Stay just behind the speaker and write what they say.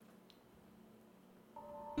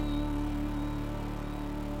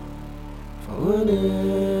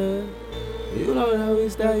400. You know that we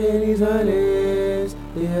stacking these hundreds,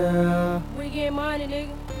 yeah. We get money,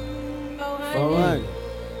 nigga. 400.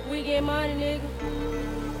 We get money, nigga.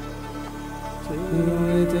 We gon'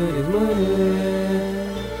 get to this money.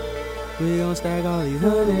 We gon' stack all these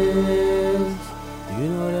hundreds. You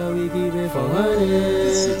know that we keep it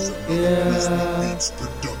 400. Yeah.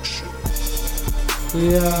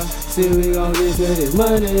 Yeah, see we gon' get to this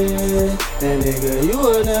money. And nigga, you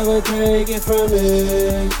will never take it from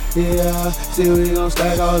me. Yeah, see we gon'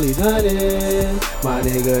 stack all these hundreds. My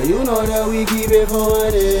nigga, you know that we keep it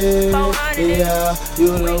 400. Yeah,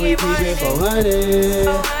 you know we keep it 400.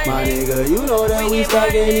 My nigga, you know that we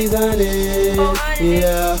stacking these hundreds.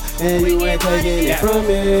 Yeah, and you ain't taking it from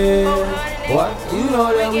me. What? You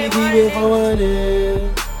know that we keep it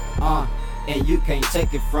 400. And you can't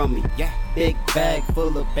take it from me. Yeah. Big bag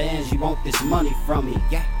full of bands, you want this money from me.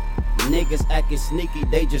 Yeah. Niggas acting sneaky,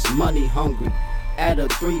 they just money hungry. Add a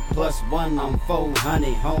 3 + 1, I'm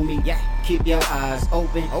 400, homie. Yeah. Keep your eyes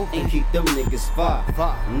open and keep them niggas far.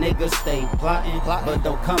 Niggas stay plotting, but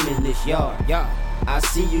don't come in this yard. Yeah. I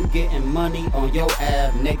see you getting money on your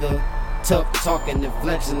ab, nigga. Tough talking and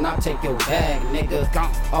flexing, I'll take your bag, nigga.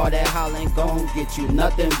 All that hollering gon' get you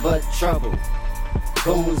nothing but trouble.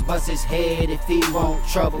 Goons bust his head if he want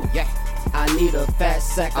trouble. Yeah. I need a fat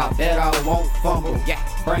sack, I bet I won't fumble. Yeah.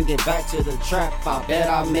 Bring it back to the trap, I bet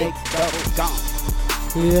I make double. Gone.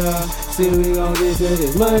 Yeah, see we gon' get to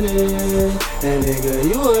this money. And nigga,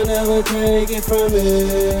 you will never take it from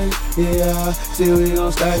me. Yeah, see we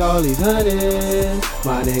gon' stack all these hundreds.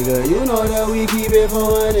 My nigga, you know that we keep it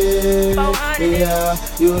 400. Yeah,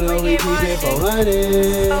 you know we keep it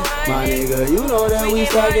 400. My nigga, you know that we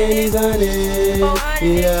stacking these hundreds.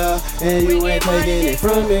 Yeah, and you ain't taking it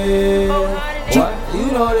from me. What?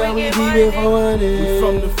 You know that we keep it 400. We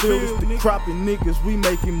from the fields, the cropping niggas, we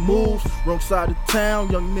making moves. Wrong side of town,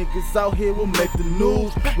 young niggas out here will make the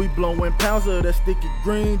news. We blowing pounds of that sticky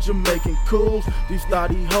green, Jamaican cools. These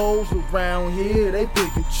thotty hoes around here, they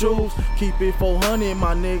pick and choose. Keep it 400,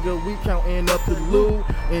 my nigga, we counting up the loot.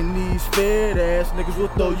 And these fed ass niggas will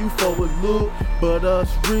throw you for a loop. But us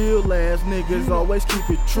real ass niggas always keep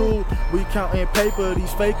it true. We counting paper,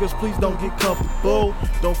 these fakers, please don't get comfortable.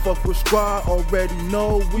 Don't fuck with squad, already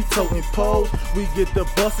know we toting poles. We get the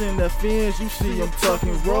bustin' that fins, you see them tuck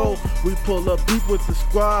and roll. We pull up deep with the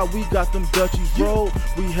squad, we got them Dachief roll.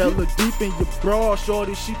 We hella deep in your bra,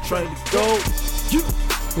 shorty, she trained to go.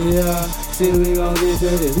 Yeah, see we gon' get to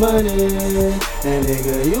this money. And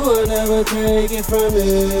nigga, you will never take it from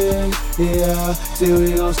me. Yeah, see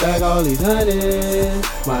we gon' stack all these hundreds.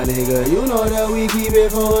 My nigga, you know that we keep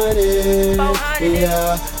it 400.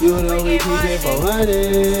 Yeah, you know we keep it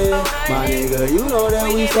 400. My nigga, you know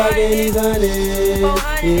that we stacking these hundreds.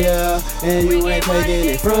 Yeah, and you ain't taking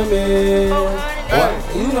it from me.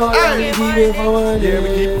 What? You know that we keep it 400. Yeah, we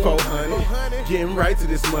keep it 400. Getting right to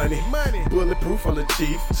this money. Bulletproof on the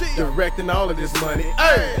chief. Directing all of this money.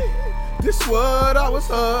 Hey, this what I was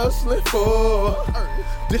hustling for.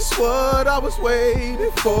 This what I was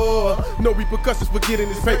waiting for. No repercussions for getting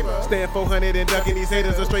this paper. Stand 400 and ducking these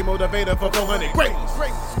haters. A straight motivator for 400. Greatness.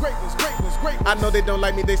 I know they don't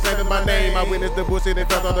like me, they slander my name. I witnessed the bullshit and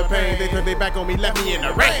felt all the pain. They turned their back on me, left me in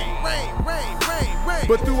the rain.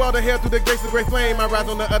 But through all the hell, through the gates of great flame, I rise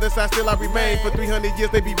on the other side, still I remain. For 300 years,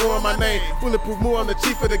 they be roaring my name. Bulletproof Moo, I'm the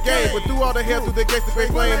chief of the game. But through all the hell, through the gates of great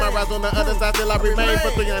flame, I rise on the other side, still I remain.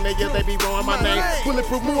 For 300 years, they be roaring my name.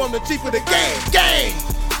 Bulletproof Moo, I'm the chief of the game.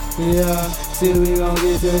 Yeah, see we gon'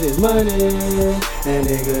 get to this money. And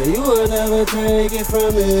nigga, you will never take it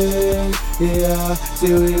from me. Yeah,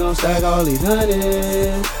 see we gon' stack all these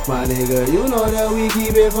hundreds. My nigga, you know that we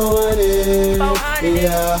keep it 400.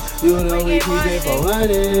 Yeah, you know we keep it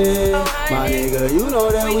 400. My nigga, you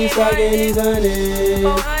know that we stacking these hundreds.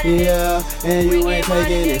 Yeah, and you ain't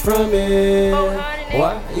taking it from me.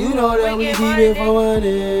 What? You know that we keep it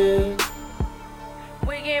 400.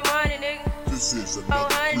 We get money, nigga. This is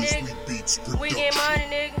another Grizzly Beats production. We get money,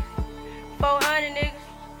 nigga. 400 niggas.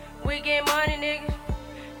 We get money, niggas.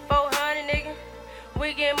 400 niggas.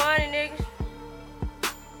 We get money, niggas.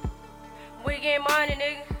 We get money,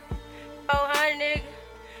 niggas. 400 niggas.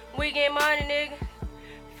 We get money, niggas.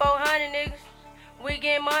 400 niggas. We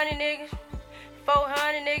get money, niggas.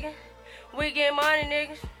 400 niggas. We get money,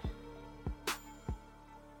 niggas.